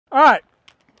All right,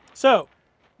 so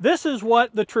this is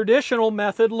what the traditional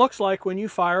method looks like when you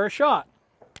fire a shot.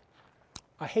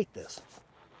 I hate this.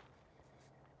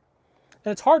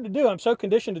 And it's hard to do. I'm so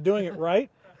conditioned to doing it right.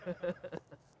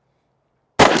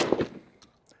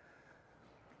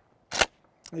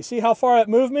 You see how far it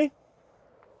moved me?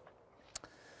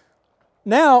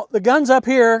 Now, the gun's up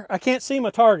here. I can't see my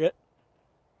target.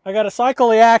 I got to cycle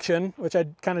the action, which I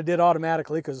kind of did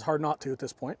automatically because it's hard not to at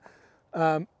this point.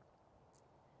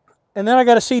 And then I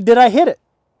got to see, did I hit it?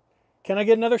 Can I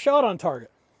get another shot on target?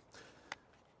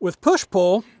 With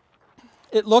push-pull,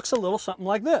 it looks a little something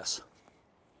like this.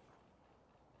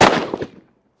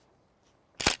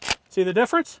 See the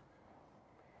difference?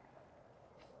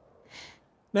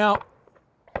 Now,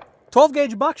 12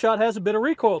 gauge buckshot has a bit of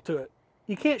recoil to it.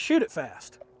 You can't shoot it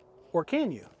fast, or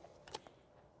can you?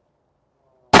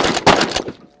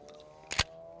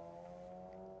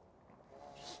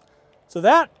 So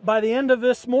that, by the end of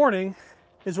this morning,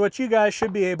 is what you guys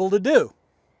should be able to do.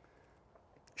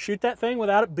 Shoot that thing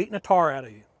without it beating a tar out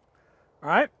of you. All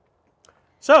right?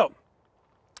 So,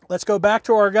 let's go back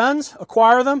to our guns,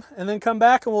 acquire them, and then come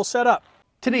back and we'll set up.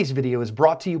 Today's video is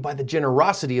brought to you by the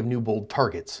generosity of Newbold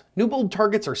targets. Newbold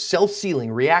targets are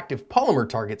self-sealing reactive polymer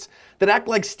targets that act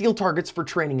like steel targets for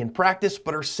training and practice,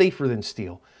 but are safer than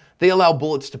steel. They allow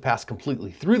bullets to pass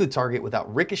completely through the target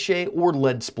without ricochet or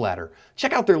lead splatter.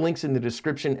 Check out their links in the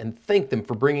description and thank them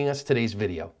for bringing us today's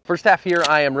video. First half here,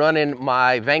 I am running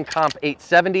my Vancomp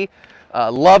 870.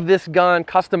 Love this gun,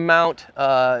 custom mount,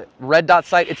 red dot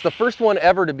sight. It's the first one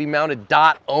ever to be mounted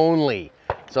dot only.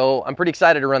 So I'm pretty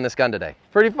excited to run this gun today.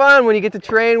 Pretty fun when you get to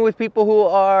train with people who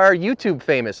are YouTube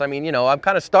famous. I mean, you know, I'm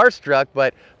kind of starstruck,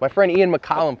 but my friend Ian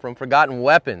McCollum from Forgotten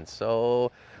Weapons.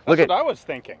 So That's what I was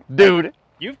thinking. Dude.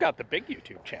 You've got the big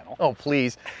YouTube channel. Oh,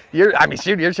 please. I mean,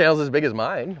 shoot, your channel's as big as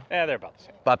mine. Yeah, they're about the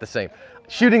same. About the same.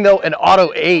 Shooting, though, an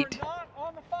Auto 8.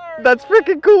 That's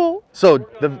freaking cool. So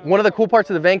one of the cool parts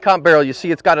of the Vancomp barrel, you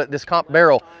see it's got this comp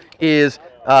barrel, is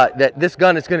that this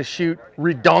gun is going to shoot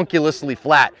redonkulously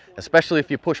flat, especially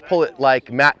if you push-pull it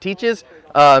like Matt teaches.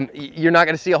 You're not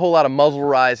going to see a whole lot of muzzle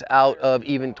rise out of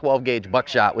even 12-gauge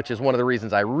buckshot, which is one of the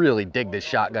reasons I really dig this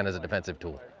shotgun as a defensive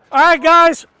tool. All right,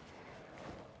 guys.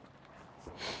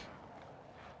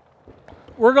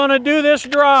 We're going to do this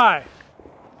dry.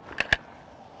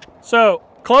 So,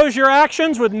 close your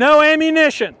actions with no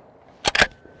ammunition.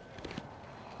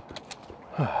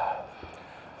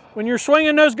 When you're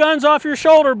swinging those guns off your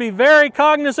shoulder, be very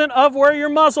cognizant of where your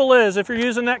muzzle is if you're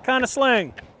using that kind of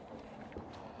sling.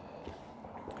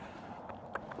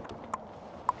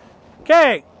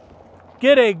 Okay,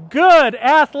 get a good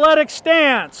athletic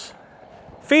stance.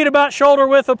 Feet about shoulder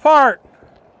width apart.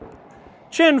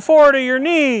 Chin forward to your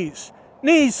knees.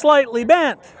 Knees slightly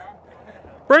bent.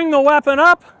 Bring the weapon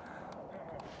up.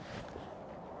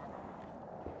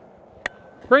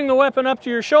 Bring the weapon up to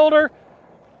your shoulder.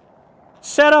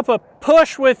 Set up a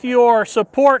push with your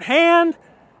support hand.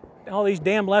 All these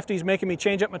damn lefties making me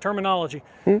change up my terminology.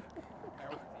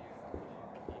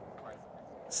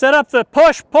 Set up the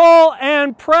push, pull,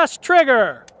 and press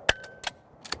trigger.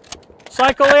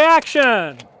 Cycle the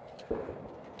action.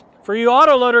 For you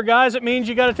autoloader guys, it means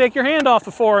you got to take your hand off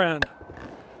the forend.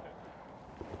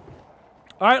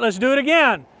 All right, let's do it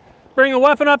again. Bring the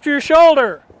weapon up to your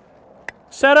shoulder.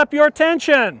 Set up your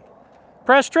tension.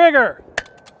 Press trigger.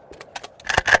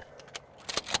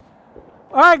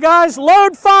 All right, guys,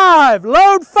 load 5.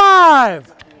 Load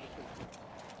 5.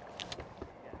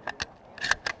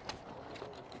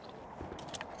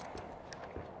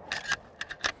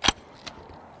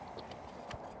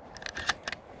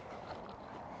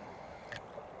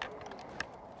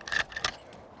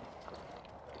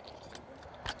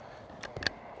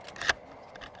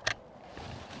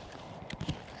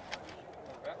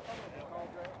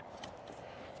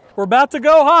 We're about to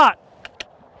go hot.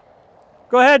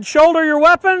 Go ahead, shoulder your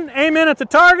weapon, aim in at the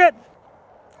target.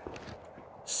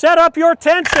 Set up your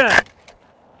tension.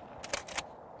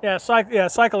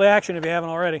 Cycle the action if you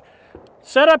haven't already.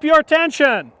 Set up your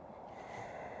tension.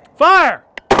 Fire.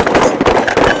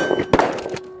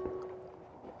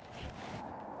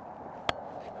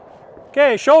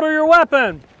 Okay, shoulder your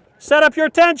weapon. Set up your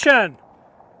tension.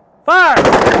 Fire.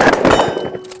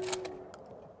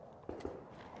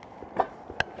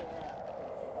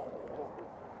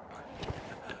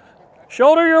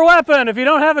 Shoulder your weapon. If you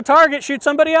don't have a target, shoot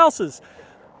somebody else's.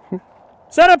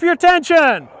 Set up your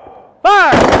tension.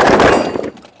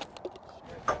 Fire!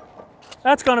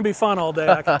 That's going to be fun all day,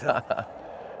 I can tell.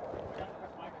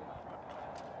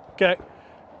 Okay.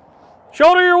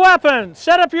 Shoulder your weapon.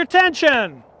 Set up your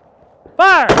tension.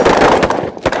 Fire!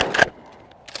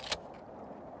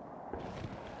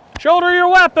 Shoulder your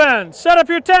weapon. Set up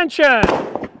your tension.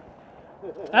 That's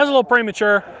a little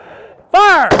premature.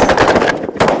 Fire!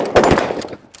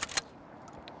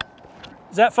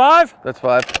 Is that 5? That's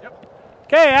 5.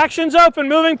 Okay, action's open,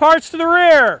 moving parts to the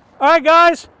rear. All right,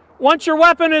 guys, once your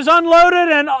weapon is unloaded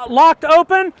and locked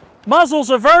open, muzzle's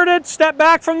averted, step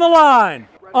back from the line.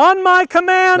 On my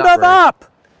command of up,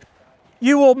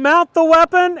 you will mount the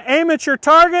weapon, aim at your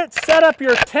target, set up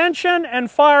your tension,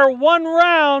 and fire 1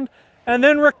 round, and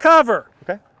then recover.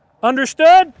 Okay.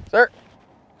 Understood? Sir.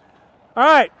 All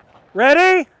right,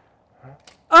 ready?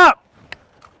 Up.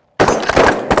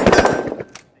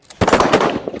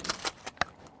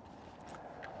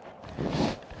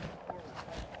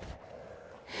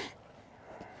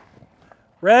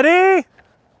 Ready?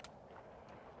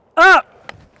 Up.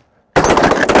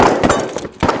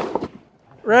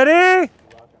 Ready?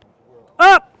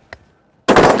 Up.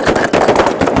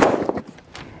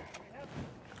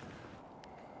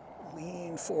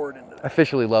 Lean forward into that. I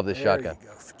officially love this There shotgun. you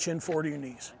go. Chin forward to your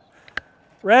knees.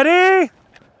 Ready?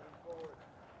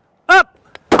 Up.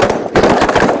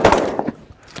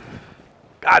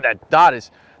 God, that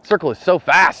circle is so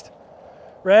fast.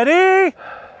 Ready?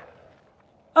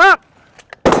 Up.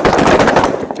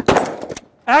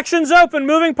 Action's open,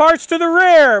 moving parts to the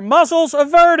rear, muzzles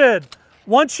averted.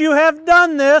 Once you have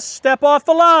done this, step off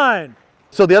the line.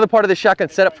 So the other part of the shotgun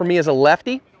set up for me as a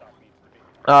lefty,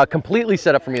 completely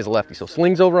set up for me as a lefty. So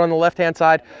slings over on the left-hand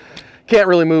side. Can't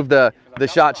really move the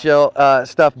shot shell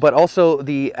stuff, but also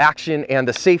the action and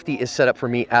the safety is set up for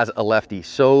me as a lefty.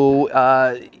 So,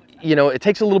 you know, it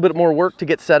takes a little bit more work to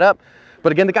get set up.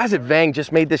 But again, the guys at Vang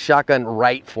just made this shotgun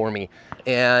right for me,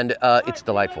 and it's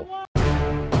delightful.